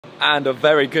and a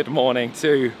very good morning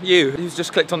to you who's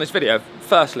just clicked on this video.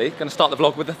 Firstly, going to start the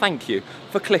vlog with a thank you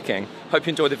for clicking. Hope you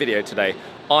enjoyed the video today.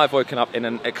 I've woken up in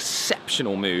an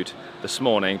exceptional mood this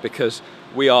morning because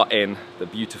we are in the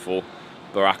beautiful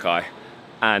BORACAY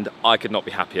and I could not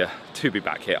be happier to be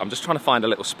back here. I'm just trying to find a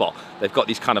little spot. They've got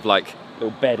these kind of like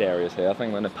little bed areas here. I think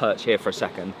I'm going to perch here for a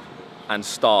second and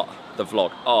start the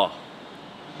vlog. Oh,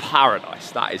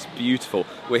 paradise, that is beautiful.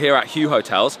 We're here at Hugh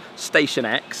Hotels, Station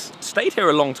X. Stayed here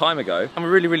a long time ago. I'm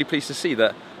really pleased to see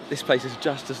that this place is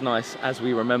just as nice as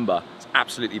we remember. It's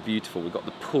absolutely beautiful. We've got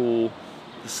the pool,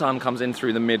 the sun comes in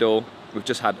through the middle. We've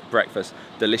just had breakfast,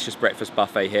 delicious breakfast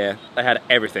buffet here. They had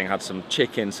everything, had some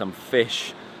chicken, some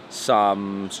fish,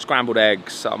 some scrambled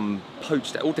eggs, some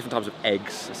poached, all different types of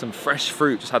eggs, some fresh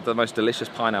fruit, just had the most delicious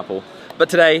pineapple. But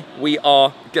today we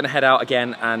are gonna head out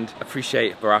again and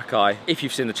appreciate BORACAY. If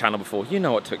you've seen the channel before, you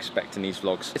know what to expect in these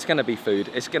vlogs. It's gonna be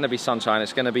food, it's gonna be sunshine,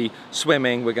 it's gonna be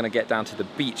swimming, we're gonna get down to the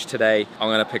beach today. I'm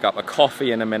gonna pick up a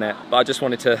coffee in a minute, but I just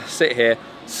wanted to sit here,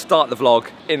 start the vlog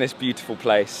in this beautiful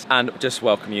place and just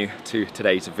welcome you to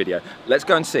today's video. Let's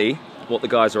go and see what the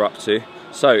guys are up to.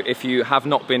 So if you have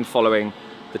not been following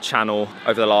the channel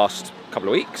over the last couple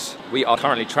of weeks, we are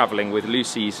currently traveling with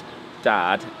Lucy's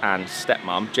dad and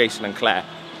stepmom, Jason and Claire,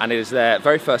 and it is their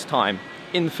very first time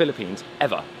in the Philippines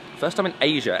ever. First time in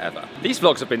Asia ever. These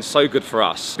vlogs have been so good for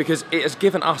us because it has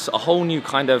given us a whole new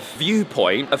kind of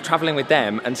viewpoint of traveling with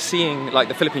them and seeing like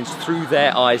the Philippines through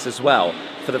their eyes as well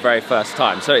for the very first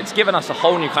time. So it's given us a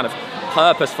whole new kind of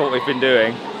purpose for what we've been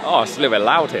doing. Oh, it's a little bit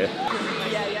loud here.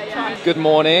 Good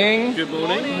morning. Good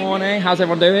morning. Good morning. How's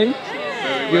everyone doing?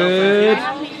 Good.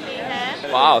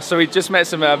 Wow, so we just met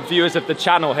some viewers of the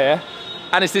channel here.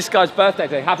 And it's this guy's birthday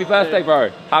today. Happy birthday, bro.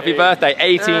 Happy birthday.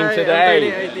 18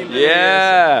 today. 18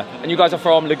 yeah. And you guys are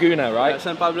from Laguna, right? Yeah,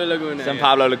 San Pablo, Laguna. San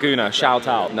Pablo, Laguna. Shout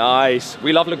out. Nice.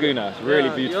 We love Laguna. It's really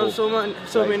beautiful. You have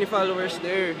so many followers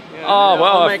there. Yeah, oh, well.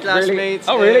 All my classmates.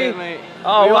 Really? Oh, really?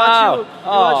 Oh, wow. We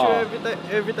watch you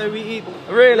every time we eat.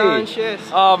 Really? Lunch, yes.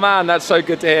 Oh, man, that's so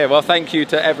good to hear. Well, thank you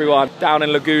to everyone down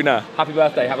in Laguna. Happy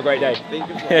birthday. Have a great day. Thank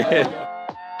you.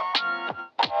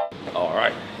 All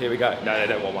right, here we go. No, they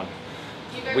don't want one.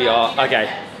 We are, okay,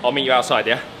 I'll meet you outside,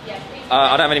 yeah? Yes, please.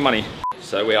 I don't have any money.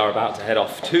 So we are about to head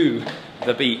off to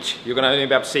the beach. You're gonna only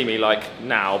be able to see me like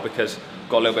now because I've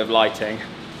got a little bit of lighting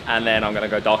and then I'm gonna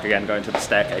go dark again, going to the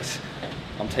staircase.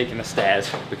 I'm taking the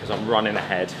stairs because I'm running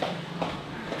ahead.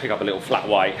 Pick up a little flat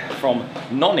white from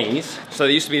Nonny's. So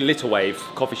there used to be a Little Wave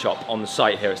coffee shop on the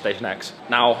site here at Station X.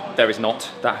 Now there is not.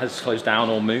 That has closed down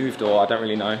or moved or I don't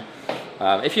really know.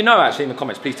 If you know actually in the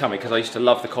comments, please tell me because I used to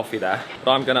love the coffee there.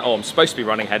 But I'm supposed to be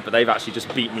running ahead, but they've actually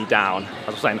just beat me down. As I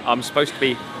was saying, I'm supposed to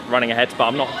be running ahead, but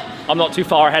I'm not too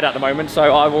far ahead at the moment, so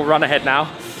I will run ahead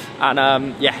now.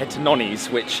 And yeah, head to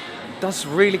Nonny's, which does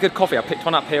really good coffee. I picked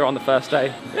one up here on the first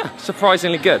day. Yeah,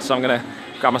 surprisingly good. So I'm gonna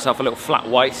grab myself a little flat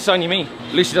white. It's only me.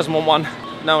 Lucy doesn't want one,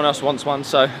 no one else wants one,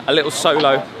 so a little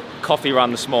solo coffee run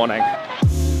this morning.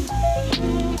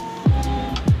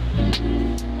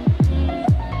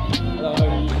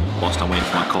 Whilst I'm waiting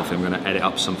for my coffee, I'm going to edit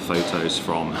up some photos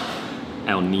from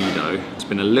El Nido. It's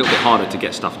been a little bit harder to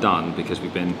get stuff done because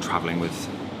we've been traveling with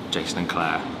Jason and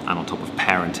Claire, and on top of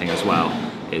parenting as well,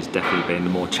 it's definitely been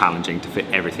more challenging to fit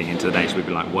everything into the day. So we've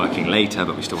been like working later,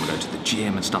 but we still want to go to the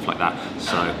gym and stuff like that.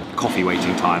 So coffee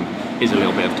waiting time is a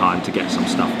little bit of time to get some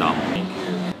stuff done.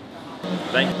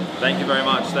 Thank you very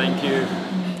much. Thank you.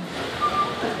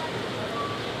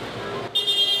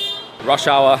 Rush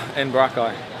hour in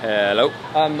BORACAY. Hello.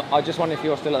 I just wonder if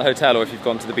you're still at the hotel or if you've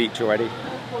gone to the beach already.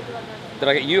 Did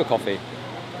I get you a coffee?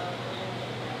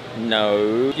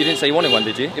 No. You didn't say you wanted one,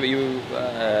 did you? Yeah, but you...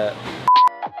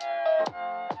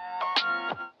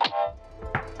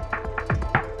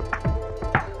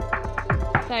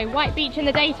 So, white beach in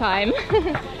the daytime.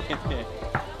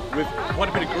 With quite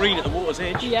a bit of green at the water's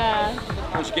edge. Yeah.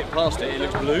 Once you get past it, it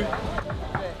looks blue.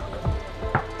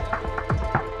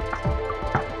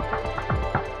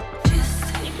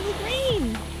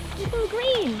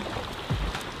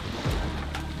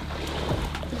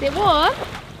 Is it warm?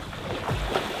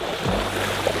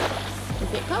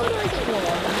 Is it cold or is it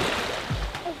warm?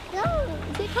 It's cold.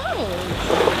 Is it cold?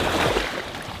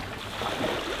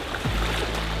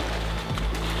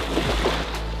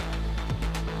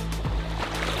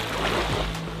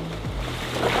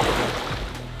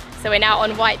 So we're now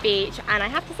on White Beach and I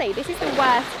have to say this is the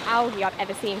worst algae I've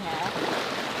ever seen here.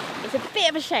 It's a bit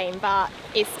of a shame, but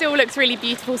it still looks really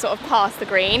beautiful sort of past the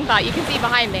green, but you can see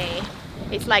behind me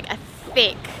it's like a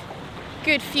thick,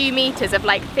 good few meters of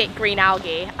like thick green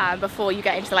algae before you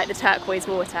get into like the turquoise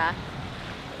water.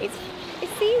 It's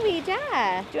seaweed,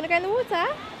 yeah. Do you want to go in the water?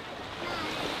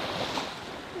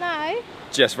 No. though?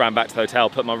 Just ran back to the hotel,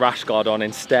 put my rash guard on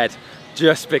instead,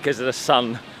 just because of the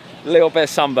sun. A little bit of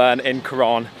sunburn in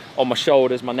Quran on my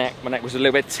shoulders, my neck. My neck was a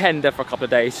little bit tender for a couple of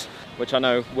days, which I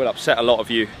know will upset a lot of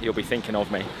you. You'll be thinking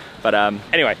of me. But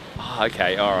anyway,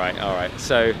 okay, all right.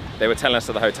 So they were telling us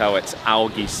at the hotel it's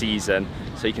algae season.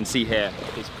 So you can see here,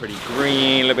 it's pretty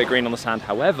green, a little bit green on the sand.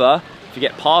 However, if you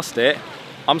get past it,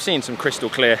 I'm seeing some crystal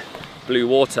clear blue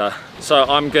water. So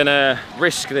I'm gonna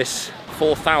risk this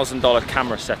 $4,000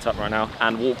 camera setup right now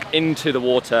and walk into the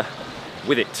water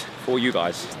with it for you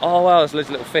guys. Oh wow, there's loads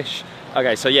of little fish.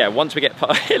 Okay, so yeah, once we get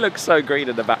past, it looks so green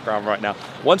in the background right now.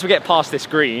 Once we get past this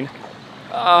green,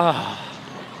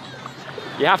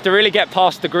 you have to really get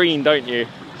past the green, don't you?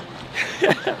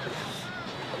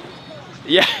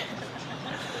 Yeah.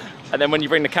 And then when you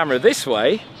bring the camera this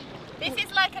way. This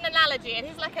is like an analogy, it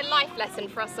is like a life lesson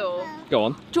for us all. Go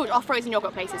on. George, our frozen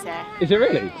yogurt place is here. Is it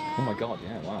really? Oh my God,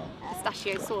 yeah, wow.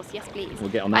 Pistachio sauce, yes please. We'll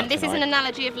get on that And this tonight. is an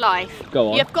analogy of life.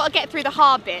 Go on. You've got to get through the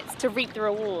hard bits to reap the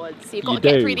rewards. So you've got to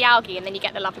get through the algae and then you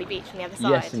get the lovely beach on the other side.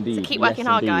 Yes, indeed. So keep working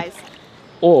hard, guys.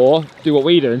 Or do what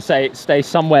we do and say stay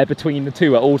somewhere between the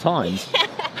two at all times.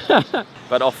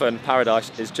 But often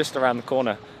paradise is just around the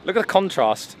corner. Look at the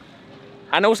contrast.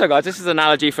 And also guys, this is an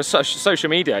analogy for social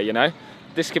media, you know?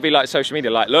 This could be like social media,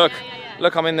 like look,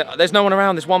 look, I'm in the, there's no one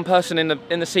around, there's one person in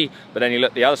the sea. But then you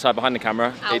look the other side behind the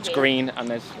camera, it's green and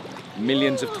there's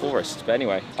millions of tourists. But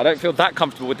anyway, I don't feel that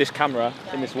comfortable with this camera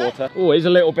in this water. Oh, it's a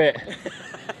little bit,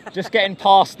 just getting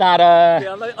past that.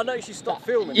 Yeah, I noticed you stopped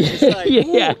filming. You say,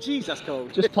 yeah. Jeez, that's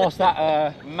cold. Just past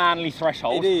that manly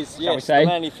threshold. It is, shall we yes, say? the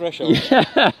manly threshold.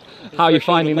 Yeah. How are you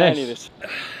finding this?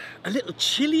 A little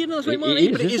chilly in the It morning,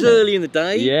 is, but it is isn't it? early in the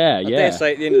day. Yeah, I yeah. dare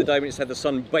say at the end of the day when it's had the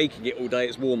sun baking it all day,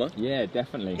 it's warmer. Yeah,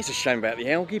 definitely. It's a shame about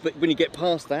the algae, but when you get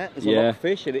past that, there's a lot of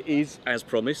fish, and it is, as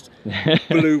promised,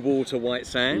 blue water, white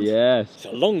sand. Yes. It's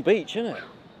a long beach, isn't it?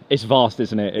 It's vast,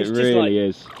 isn't it? It really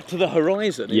is. To the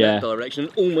horizon in that direction,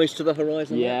 almost to the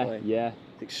horizon that way. Yeah.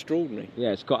 It's extraordinary.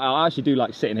 Yeah, it's got. I actually do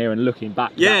like sitting here and looking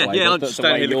back. Yeah, that way, yeah, I'm just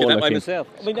standing here looking that way myself.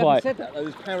 I mean, quite... having said that, though,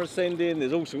 there's parascending,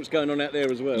 there's all sorts going on out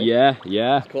there as well. Yeah,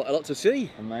 yeah. Quite a lot to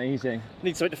see. Amazing.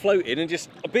 Need something to float in and just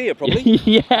a beer, probably.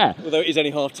 Yeah. Although it is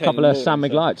only 10:30. A couple of San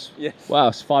Mig lights. Yes. Well,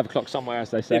 it's 5 o'clock somewhere, as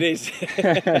they say. It is.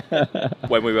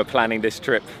 When we were planning this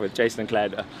trip with Jason and Claire,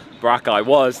 BORACAY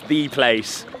was the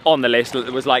place on the list.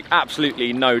 There was like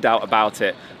absolutely no doubt about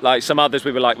it. Like some others,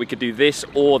 we were like, we could do this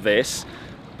or this.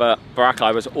 But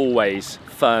BORACAY was always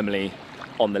firmly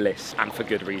on the list, and for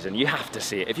good reason. You have to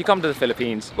see it. If you come to the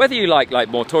Philippines, whether you like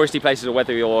more touristy places or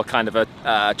whether you're kind of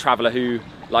a traveller who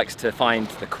likes to find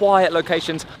the quiet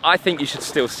locations, I think you should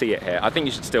still see it here. I think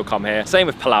you should still come here. Same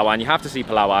with Palawan, you have to see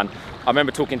Palawan. I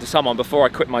remember talking to someone before I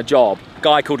quit my job, a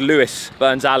guy called Lewis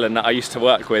Burns Allen that I used to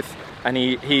work with. And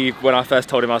he, when I first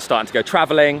told him I was starting to go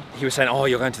traveling, he was saying, oh,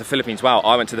 you're going to the Philippines. Wow,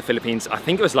 I went to the Philippines, I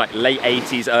think it was like late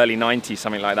 80s, early 90s,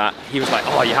 something like that. He was like,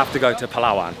 oh, you have to go to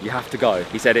Palawan. You have to go.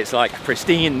 He said it's like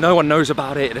pristine, no one knows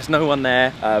about it, there's no one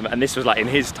there. And this was like in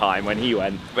his time when he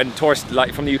went, when tourists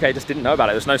like from the UK just didn't know about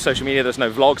it. There's no social media, there's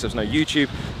no vlogs, there's no YouTube,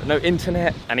 there's no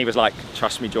internet. And he was like,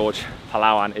 trust me, George,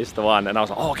 Palawan is the one. And I was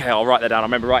like, oh, okay, I'll write that down. I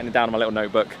remember writing it down in my little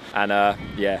notebook. And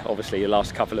yeah, obviously the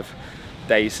last couple of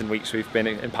days and weeks we've been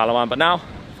in Palawan, but now,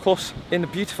 of course, in the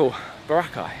beautiful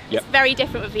BORACAY. It's very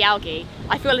different with the algae.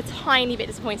 I feel a tiny bit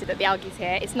disappointed that the algae's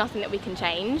here. It's nothing that we can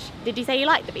change. Did you say you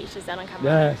liked the beaches then on camera?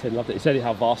 Yeah, he said he loved it. He said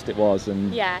how vast it was.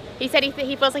 And yeah, he said he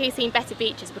feels like he's seen better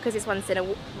beaches because this one's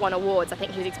won awards. I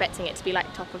think he was expecting it to be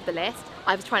like top of the list.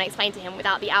 I was trying to explain to him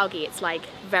without the algae, it's like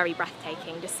very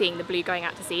breathtaking. Just seeing the blue going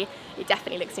out to sea. It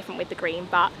definitely looks different with the green,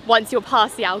 but once you're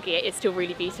past the algae, it's still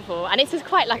really beautiful. And it's just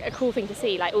quite like a cool thing to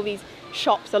see, like all these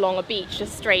shops along a beach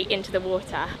just straight into the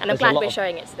water. And I'm glad we're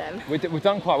showing it to them. We've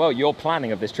done quite well. Your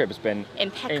planning of this trip has been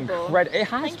impeccable. Incredible. It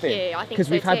has Thank been. you. I think because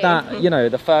so we've had too. that, you know,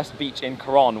 the first beach in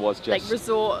Quran was just like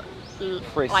resort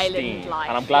pristine. island life.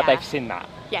 And I'm glad they've seen that.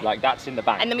 Yeah. Like that's in the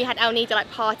bank. And then we had El Nido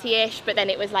like party-ish, but then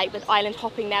it was like the island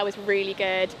hopping there was really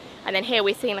good. And then here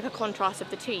we're seeing like a contrast of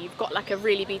the two. You've got like a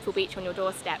really beautiful beach on your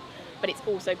doorstep, but it's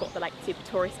also got the like super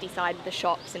touristy side with the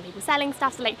shops and people selling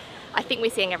stuff. So like, I think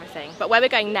we're seeing everything. But where we're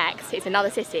going next is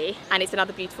another city and it's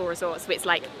another beautiful resort. So it's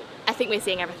like, I think we're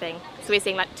seeing everything. So we're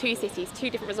seeing like 2 cities, 2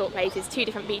 different resort places, 2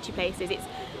 different beachy places.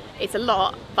 It's a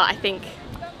lot, but I think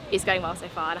it's going well so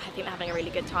far and I think they're having a really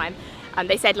good time.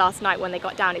 They said last night when they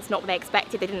got down, it's not what they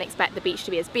expected. They didn't expect the beach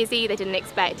to be as busy. They didn't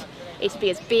expect it to be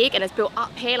as big and as built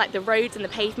up here, like the roads and the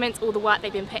pavements, all the work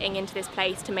they've been putting into this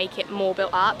place to make it more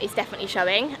built up is definitely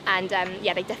showing. And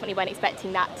yeah, they definitely weren't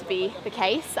expecting that to be the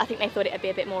case. I think they thought it would be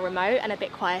a bit more remote and a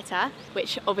bit quieter,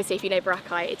 which obviously if you know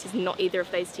BORACAY, it is not either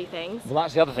of those 2 things. Well,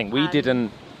 that's the other thing. We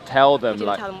didn't tell them, didn't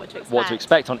like, tell them what to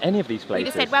expect on any of these We places.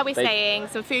 just said where we're staying,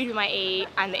 some food we might eat,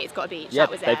 and that it's got a beach. Yeah,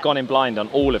 that was it. they've gone in blind on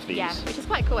all of these. Yeah, which is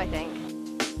quite cool, I think.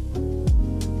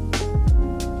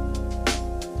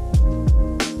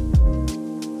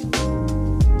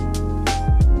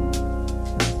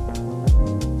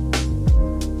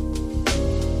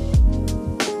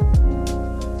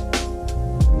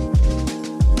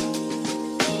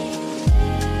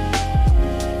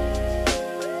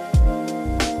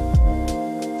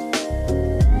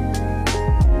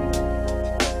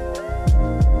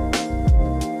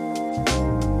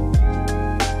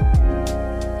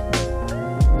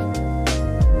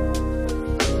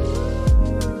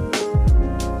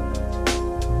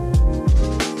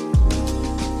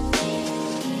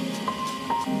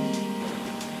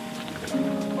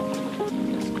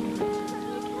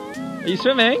 Are you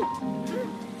swimming?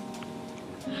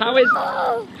 How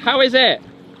is it?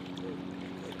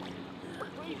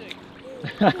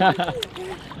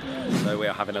 So we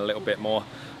are having a little bit more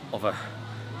of a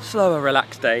slower,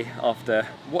 relaxed day after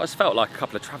what has felt like a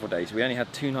couple of travel days. We only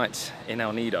had 2 nights in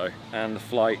El Nido, and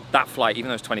that flight, even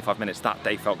though it was 25 minutes, that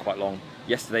day felt quite long.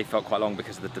 Yesterday felt quite long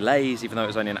because of the delays, even though it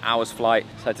was only an hour's flight.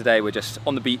 So today we're just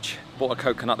on the beach, bought a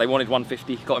coconut. They wanted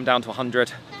 150, got them down to 100,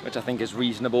 which I think is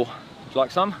reasonable. Would you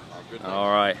like some?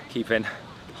 All right, keeping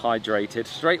hydrated.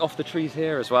 Straight off the trees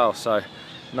here as well, so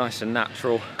nice and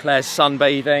natural. Claire's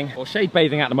sunbathing, or shade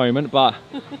bathing at the moment, but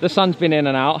the sun's been in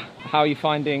and out. How are you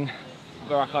finding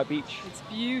BORACAY Beach? It's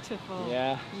beautiful.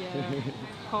 Yeah. Yeah.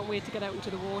 Can't wait to get out into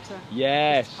the water.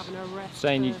 Yes. Just having a rest.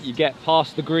 Saying you get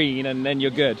past the green and then you're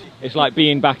good. It's like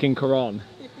being back in Quran.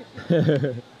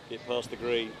 Get past the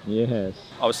green. Yes.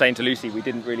 I was saying to Lucy, we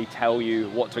didn't really tell you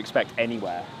what to expect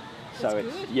anywhere. So That's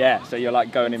it's good. yeah, so you're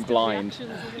like going in blind.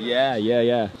 Reactions, isn't it?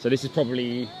 Yeah. So this is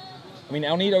probably, I mean,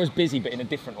 El Nido is busy, but in a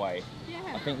different way. Yeah.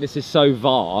 I think this is so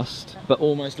vast, but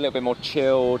almost a little bit more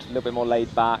chilled, a little bit more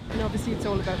laid back. And obviously it's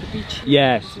all about the beach.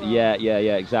 Yes, as well.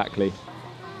 yeah, exactly.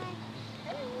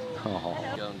 Oh.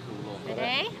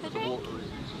 Ready?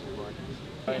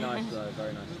 Very nice though,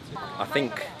 very nice. I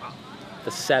think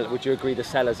would you agree the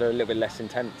sellers are a little bit less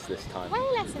intense this time? Way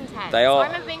less intense. They are. I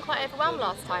remember being quite overwhelmed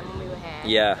last time when we were here.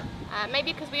 Yeah.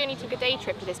 Maybe because we only took a day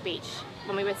trip to this beach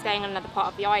when we were staying on another part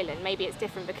of the island. Maybe it's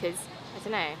different because, I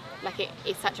don't know, like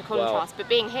it's such a contrast. But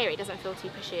being here, it doesn't feel too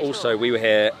pushy at all. Also, we were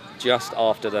here just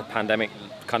after the pandemic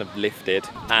kind of lifted,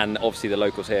 and obviously the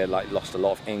locals here like lost a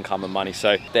lot of income and money.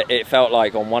 So it felt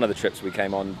like on one of the trips we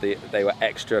came on, they were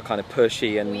extra kind of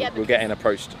pushy, and we're getting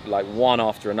approached like one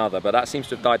after another. But that seems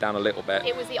to have died down a little bit.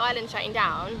 It was the island shutting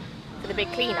down for the big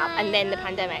cleanup, and then the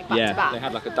pandemic back to back. They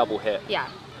had like a double hit. Yeah.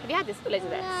 Have you had loads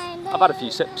of this? I've had a few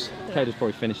sips. Kate's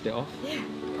probably finished it off. Yeah.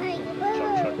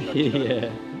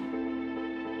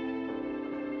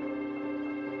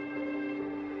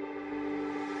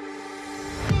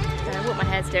 I don't know what my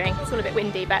hair's doing. It's all a bit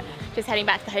windy, but just heading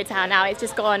back to the hotel now. It's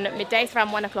just gone midday, it's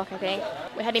around 1 o'clock I think.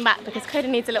 We're heading back because Coda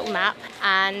needs a little nap,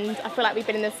 and I feel like we've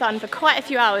been in the sun for quite a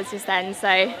few hours just then, so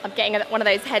I'm getting one of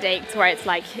those headaches where it's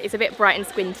like, it's a bit bright and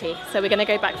squinty. So we're gonna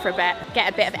go back for a bit,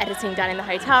 get a bit of editing done in the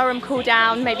hotel room, cool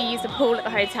down, maybe use the pool at the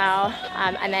hotel,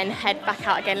 and then head back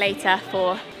out again later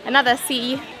for another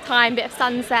sea time, bit of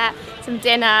sunset, some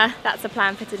dinner. That's the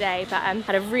plan for today. But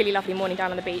had a really lovely morning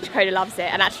down on the beach. Coda loves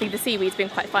it, and actually the seaweed's been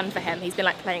quite fun for him. He's been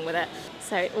like playing with it,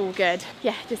 so all good.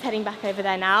 Yeah, just heading back over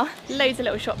there now. Loads of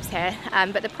little shops here,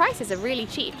 but the prices are really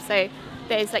cheap. So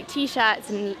there's like t-shirts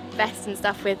and vests and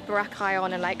stuff with BORACAY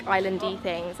on and like islandy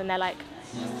things, and they're like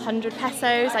 100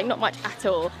 pesos, like not much at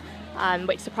all.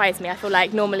 Which surprised me. I feel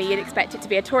like normally you'd expect it to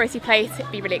be a touristy place,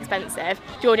 it'd be really expensive.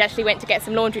 George actually went to get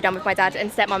some laundry done with my dad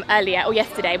and stepmom earlier, or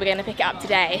yesterday. We're going to pick it up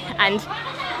today, and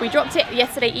we dropped it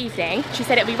yesterday evening. She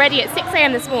said it'll be ready at 6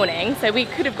 AM this morning, so we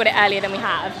could have got it earlier than we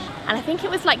have. And I think it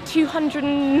was like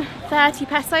 230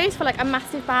 pesos for like a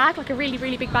massive bag, like a really,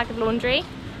 really big bag of laundry.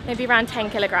 Maybe around 10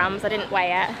 kilograms, I didn't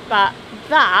weigh it. But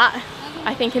that,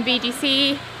 I think in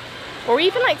BGC, or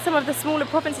even like some of the smaller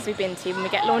provinces we've been to when we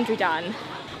get laundry done,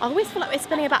 I always feel like we're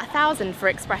spending about 1,000 for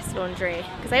express laundry,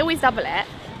 because they always double it.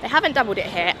 They haven't doubled it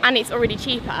here, and it's already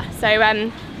cheaper.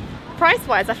 So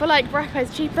price-wise, I feel like BORACAY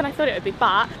is cheaper than I thought it would be,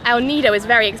 but El Nido is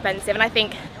very expensive, and I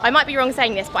think, I might be wrong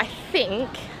saying this, but I think,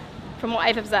 from what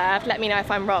I've observed, let me know if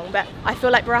I'm wrong, but I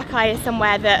feel like BORACAY is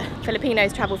somewhere that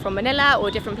Filipinos travel from Manila or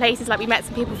different places. Like we met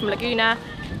some people from Laguna.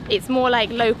 It's more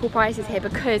like local prices here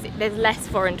because there's less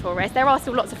foreign tourists. There are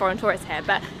still lots of foreign tourists here,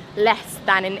 but less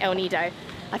than in El Nido.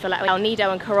 I feel like El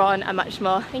Nido and Coron are much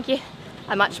more, thank you,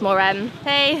 are much more,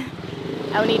 hey,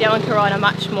 El Nido and Coron are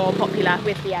much more popular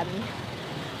with the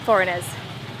foreigners.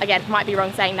 Again, might be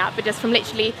wrong saying that, but just from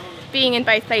literally being in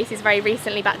both places very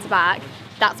recently back to back,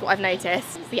 That's what I've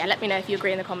noticed. So yeah, let me know if you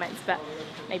agree in the comments, but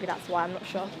maybe that's why, I'm not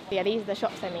sure. But yeah, these are the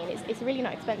shops I mean. It's really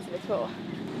not expensive at all.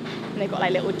 And they've got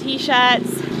like little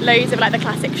t-shirts, loads of like the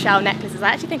classic shell necklaces. I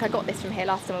actually think I got this from here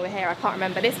last time we were here. I can't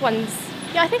remember. This one's,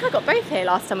 yeah, I think I got both here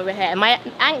last time we were here. My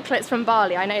anklets from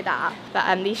Bali, I know that.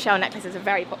 But these shell necklaces are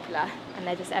very popular and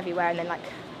they're just everywhere. And then like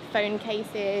phone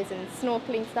cases and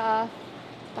snorkeling stuff,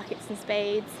 buckets and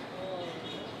spades.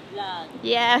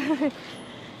 Yeah.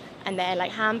 And then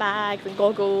like handbags and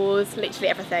goggles, literally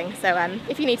everything. So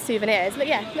if you need souvenirs, look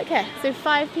here. So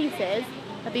 5 pieces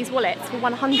of these wallets for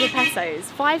 100 pesos.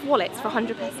 5 wallets for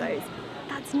 100 pesos.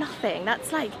 That's nothing.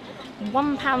 That's like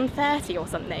 £1.30 or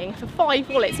something for 5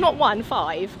 wallets, not 1,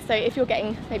 5. So if you're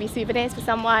getting maybe souvenirs for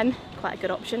someone, quite a good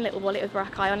option. Little wallet with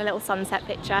BORACAY on, a little sunset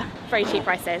picture. Very cheap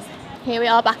prices. Here we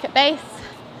are back at base.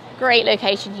 Great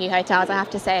location, Hue Hotels, I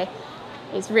have to say.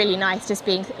 It's really nice just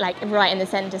being like right in the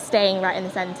centre, staying right in the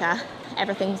centre.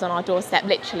 Everything's on our doorstep,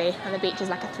 literally, and the beach is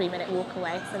like a 3-minute walk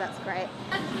away, so that's great.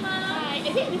 Hi,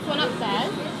 is it this one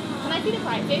upstairs? Can I see the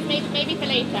prices? Maybe for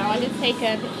later, I'll just take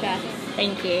a picture.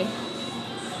 Thank you.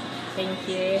 Thank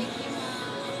you.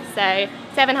 So,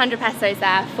 700 pesos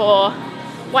there for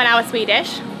 1 hour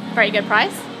Swedish. Very good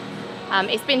price.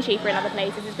 It's been cheaper in other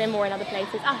places, it's been more in other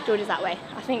places. Ah, George is that way.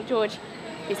 I think George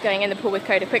is going in the pool with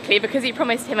Coda quickly because he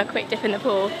promised him a quick dip in the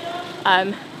pool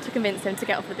to convince him to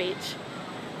get off the beach.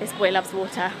 This boy loves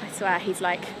water, I swear, he's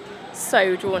like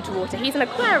so drawn to water. He's an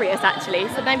Aquarius actually,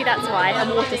 so maybe that's why, a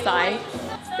water sign.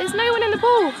 There's no one in the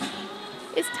pool.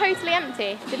 It's totally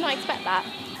empty. Did not expect that.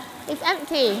 It's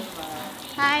empty.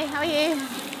 Hi, how are you?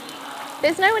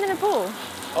 There's no one in the pool.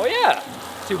 Oh yeah,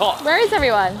 too hot. Where is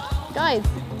everyone? Guys,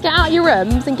 get out your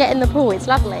rooms and get in the pool, it's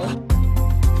lovely.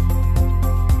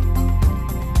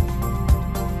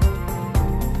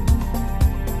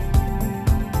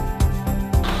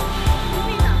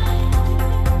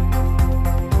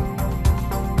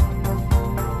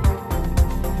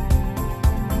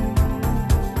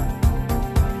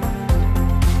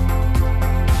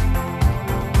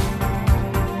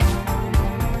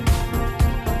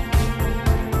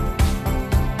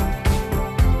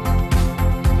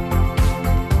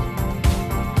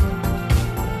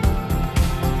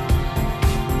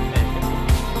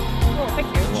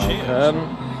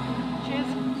 Cheers.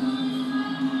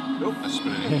 Nope, that's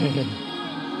spinning.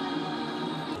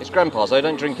 It's Grandpa's though,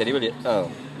 don't drink any, will you? Oh.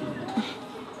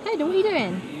 Coda, what are you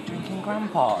doing? Drinking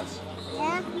Grandpa's.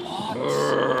 Yeah.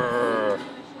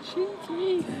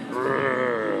 Cheeky.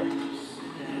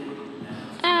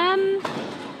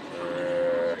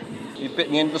 You've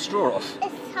bitten the end of the straw off.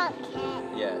 It's chocolate.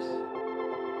 Yes.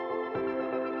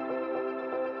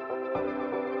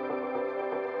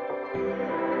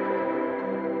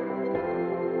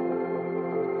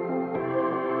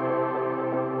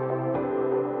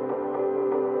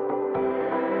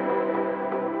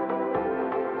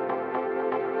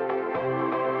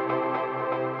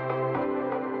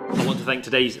 I want to thank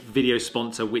today's video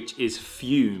sponsor, which is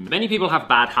Fume. Many people have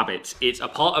bad habits. It's a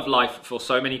part of life for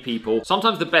so many people.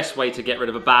 Sometimes the best way to get rid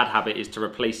of a bad habit is to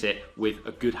replace it with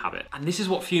a good habit. And this is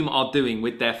what Fume are doing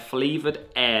with their flavored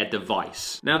air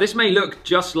device. Now, this may look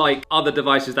just like other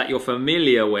devices that you're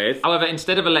familiar with. However,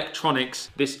 instead of electronics,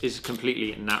 this is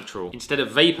completely natural. Instead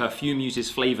of vapor, Fume uses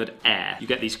flavored air. You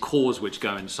get these cores which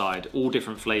go inside, all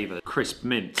different flavors. Crisp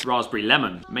mint, raspberry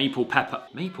lemon, maple pepper,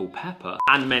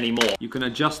 and many more. You can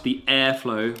adjust the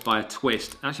airflow by a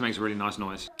twist. It actually makes a really nice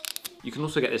noise. You can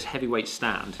also get this heavyweight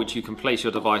stand, which you can place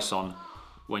your device on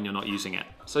when you're not using it.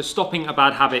 So stopping a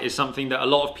bad habit is something that a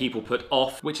lot of people put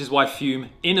off, which is why Fume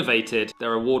innovated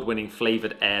their award-winning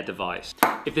flavored air device.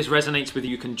 If this resonates with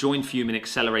you, you can join Fume in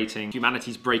accelerating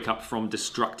humanity's breakup from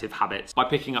destructive habits by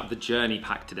picking up the Journey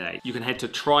Pack today. You can head to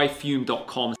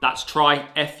tryfume.com, that's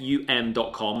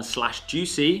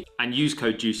tryfum.com/juicy, and use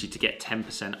code JUICY to get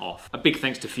 10% off. A big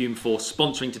thanks to Fume for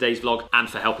sponsoring today's vlog and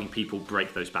for helping people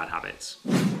break those bad habits.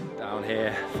 Down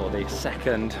here for the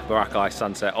second BORACAY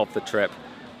sunset of the trip.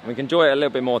 We can enjoy it a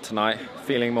little bit more tonight,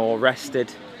 feeling more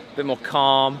rested, a bit more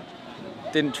calm.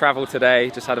 Didn't travel today,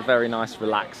 just had a very nice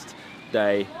relaxed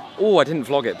day. Oh, I didn't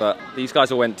vlog it, but these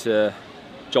guys all went to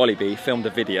Jollibee, filmed a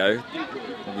video.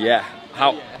 Yeah,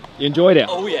 how? You enjoyed it?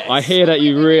 Oh yes. I hear that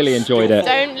you really enjoyed it.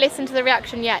 Don't listen to the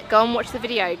reaction yet, go and watch the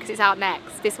video because it's out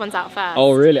next. This one's out first.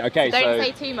 Oh really? Okay, Don't so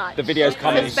say too much. the video's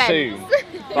coming soon.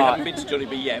 We haven't been to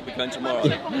Jollibee yet, we're going tomorrow.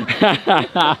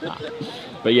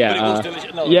 But yeah, But it was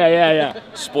delicious. No. yeah.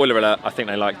 Spoiler alert, I think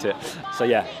they liked it. So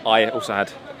yeah, I also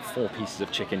had 4 pieces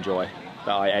of chicken joy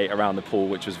that I ate around the pool,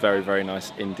 which was very, very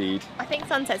nice indeed. I think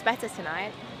sunset's better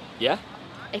tonight. Yeah?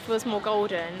 It feels more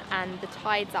golden and the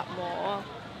tide's up more.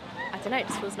 I don't know, it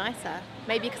just feels nicer.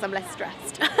 Maybe because I'm less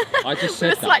stressed. I just We said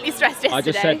were that. slightly stressed yesterday. I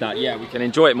just said that, yeah, we can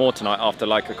enjoy it more tonight after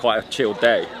like quite a chilled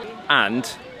day. And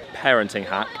parenting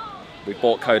hack, we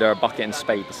bought Coda a bucket and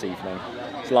spade this evening.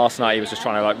 So last night he was just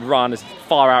trying to like run as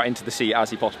far out into the sea as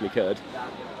he possibly could.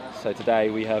 So today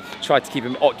we have tried to keep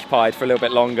him occupied for a little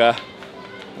bit longer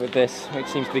with this, which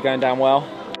seems to be going down well.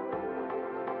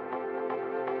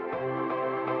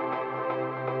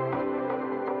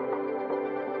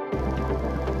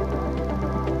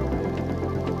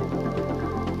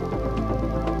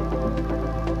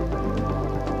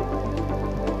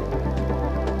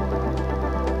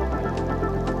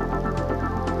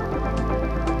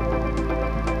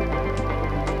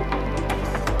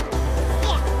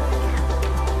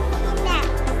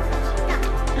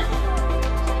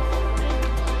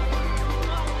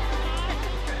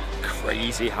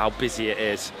 Crazy how busy it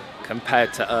is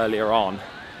compared to earlier on.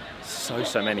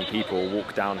 So many people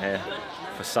walk down here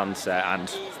for sunset, and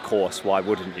of course, why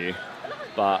wouldn't you?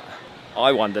 But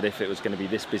I wondered if it was going to be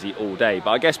this busy all day.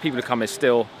 But I guess people who come here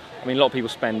still, I mean, a lot of people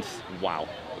spend,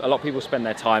 a lot of people spend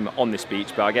their time on this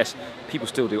beach, but I guess people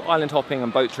still do island hopping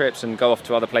and boat trips and go off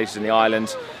to other places in the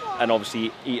islands, and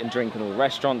obviously eat and drink in all the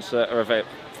restaurants. There are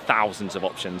thousands of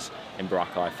options in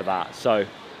Boracay for that. So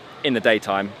in the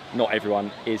daytime, not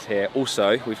everyone is here.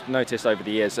 Also, we've noticed over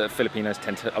the years that Filipinos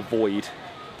tend to avoid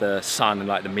the sun and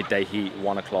like the midday heat,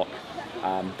 1 o'clock.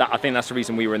 I think that's the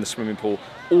reason we were in the swimming pool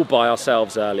all by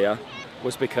ourselves earlier,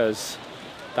 was because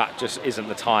that just isn't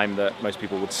the time that most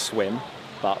people would swim.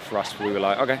 But for us, we were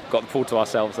like, okay, got the pool to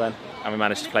ourselves then. And we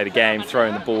managed to play the game,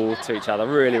 throwing the ball to each other.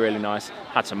 Really, really nice.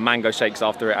 Had some mango shakes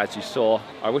after it, as you saw.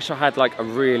 I wish I had like a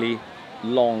really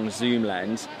long zoom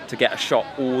lens to get a shot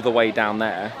all the way down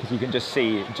there, because you can just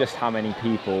see just how many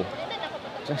people.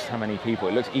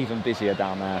 It looks even busier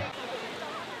down there.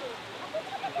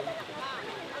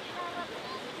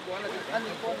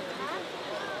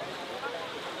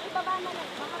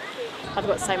 I've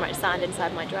got so much sand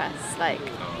inside my dress, like,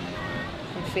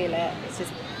 I can feel it. It's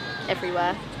just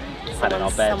everywhere.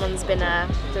 Someone's been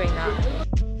doing that.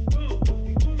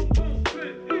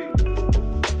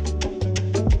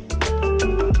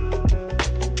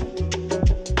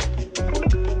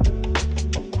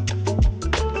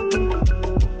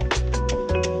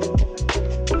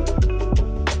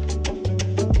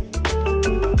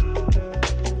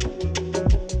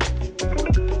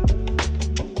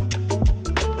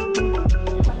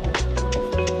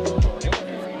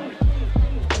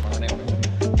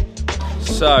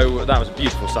 So that was a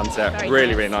beautiful sunset,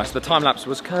 really nice. The time lapse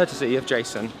was courtesy of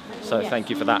Jason, so thank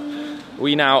you for that.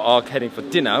 We now are heading for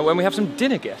dinner, when we have some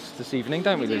dinner guests this evening,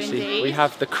 don't we, Lucy? Indeed. We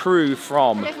have the crew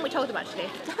from... I don't think we told them actually.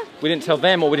 We didn't tell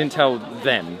them, or we didn't tell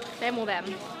them? Them or them.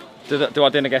 Do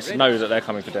our dinner guests know that they're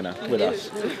coming for dinner with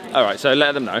us? All right, so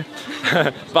let them know.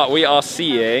 But we are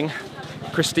seeing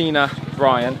Christina,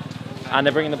 Brian, and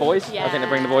they're bringing the boys? Yeah. I think they're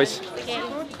bringing the boys.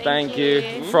 Thank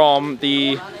you. From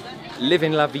the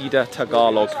Living La Vida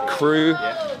Tagalog crew,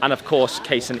 and of course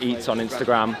Case and Eats on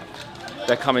Instagram.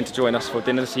 They're coming to join us for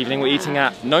dinner this evening. We're eating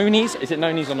at Noni's. Is it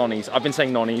Noni's or Nonni's? I've been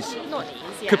saying Nonni's. Nonni's,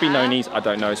 yeah. Could be Noni's, I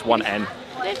don't know, it's one N.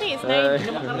 I don't think it's named.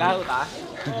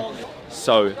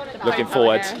 So looking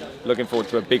forward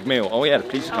to a big meal. Oh yeah, the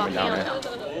police are coming down here.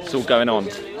 It's all going on.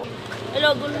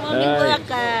 Hello, good morning,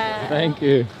 Boracay. Thank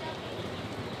you.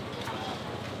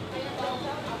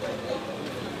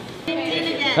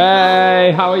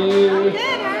 Hey, how are you? Good,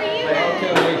 how are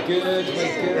you? We're good.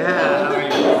 Yeah, how are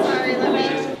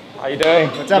you? How you doing?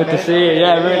 What's up, Good to see you.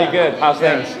 Yeah, really good. How's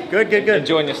things? Good.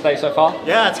 Enjoying your stay so far?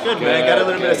 Yeah, it's good, man. Got a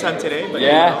little bit of sun today, but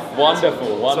Yeah, wonderful.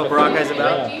 That's what Boracay's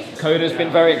about. Yeah. Coda's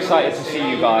been very excited to see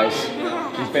you guys.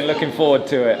 He's been looking forward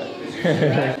to it.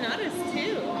 Noticed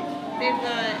too. They've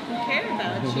care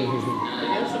about you.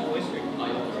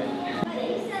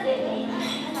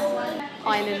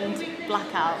 Island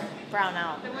blackout,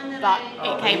 brownout, but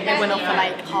it went off for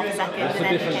like half a second What's and the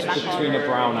then it came difference back between on. a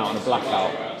brownout and a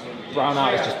blackout?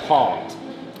 Brownout is just part.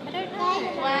 I don't know.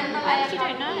 I actually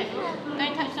don't know.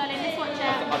 Don't touch darling, let's watch it.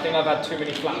 I think I've had too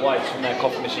many flat whites from their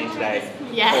coffee machine today.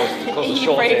 Yeah, Cause of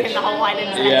you've broken shortage. the whole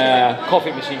island. Yeah,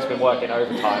 coffee machine's been working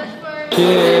overtime.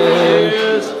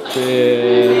 Cheers!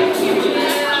 Cheers!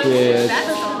 Cheers! That's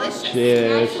delicious.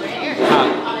 Cheers!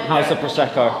 How's the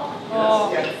Prosecco?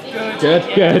 Oh, Good.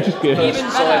 even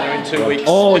better. In 2 weeks.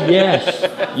 Oh yes,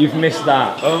 you've missed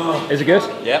that. Oh, is it good?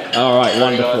 Yep. All right,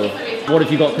 wonderful. What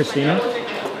have you got, Christina?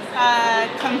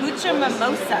 Kombucha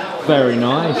mimosa. Very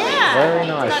nice. Yeah. Very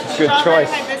nice. Got Good strawberry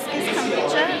choice. hibiscus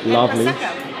kombucha and Lovely.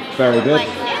 Prosecco. Very good. Like,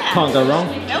 yeah. Can't go wrong.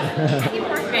 Nope.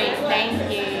 Great, thank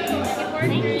you.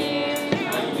 Thank you.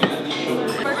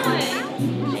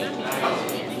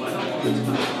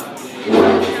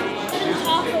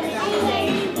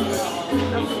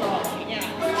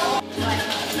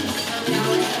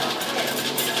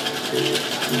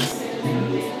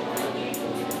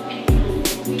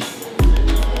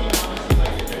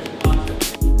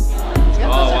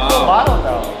 Bottle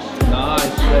though.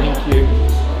 Nice, thank you.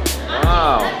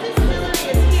 Wow.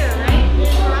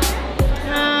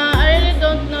 I really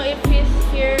don't know if he's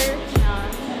here.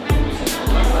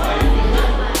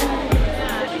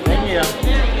 Thank you.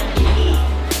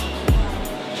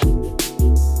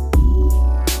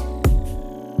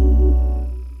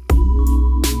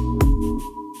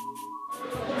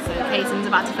 So Cason's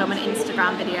about to film an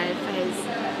Instagram video for his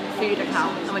food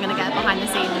account, and we're going to get behind the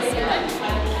scenes.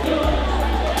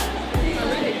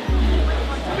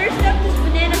 First up is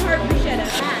banana heart bruschetta.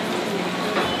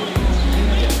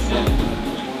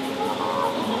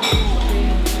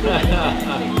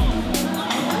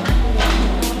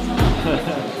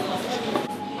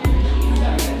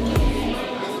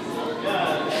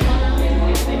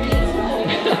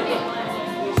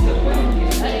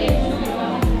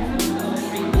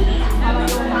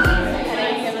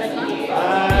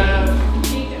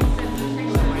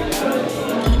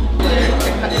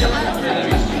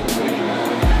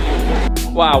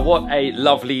 Wow, what a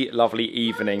lovely, lovely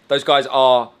evening. Those guys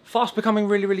are fast becoming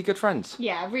really, really good friends.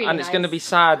 Yeah, really And it's going to be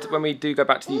sad when we do go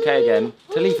back to the UK again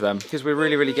to leave them, because we're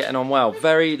really, really getting on well.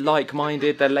 Very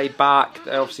like-minded, they're laid back,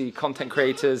 they're obviously content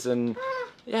creators, and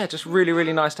yeah, just really,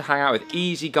 really nice to hang out with.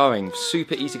 Easy going,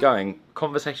 super easy going.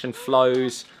 Conversation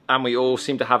flows, and we all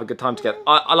seem to have a good time together.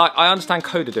 I understand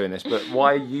Coda doing this, but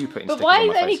why are you putting stickers But why on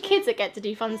is my it only face? kids that get to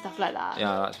do fun stuff like that?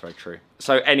 Yeah, that's very true.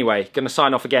 So anyway, going to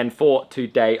sign off again for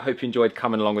today. Hope you enjoyed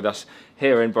coming along with us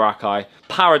here in BORACAY.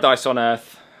 Paradise on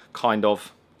Earth, kind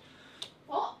of.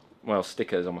 What? Well,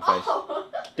 stickers on my face.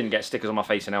 Didn't get stickers on my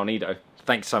face in El Nido.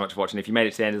 Thanks so much for watching. If you made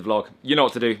it to the end of the vlog, you know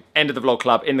what to do. End of the vlog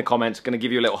club in the comments. Going to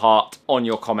give you a little heart on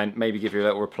your comment. Maybe give you a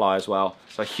little reply as well.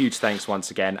 So huge thanks once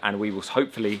again. And we will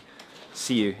hopefully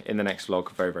see you in the next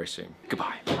vlog very, very soon.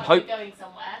 Goodbye. Hope going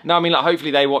somewhere. No, I mean, like, hopefully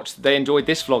they enjoyed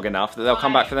this vlog enough that they'll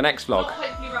come back for the next vlog.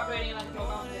 Hopefully we're uploading another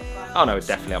vlog after this one. Oh no, we're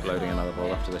definitely uploading another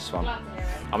vlog after this one.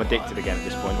 I'm addicted again at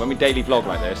this point. When we daily vlog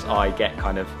like this, I get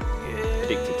kind of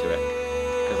addicted to it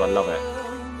because I love it.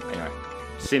 Anyway,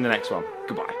 see you in the next one.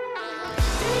 Goodbye.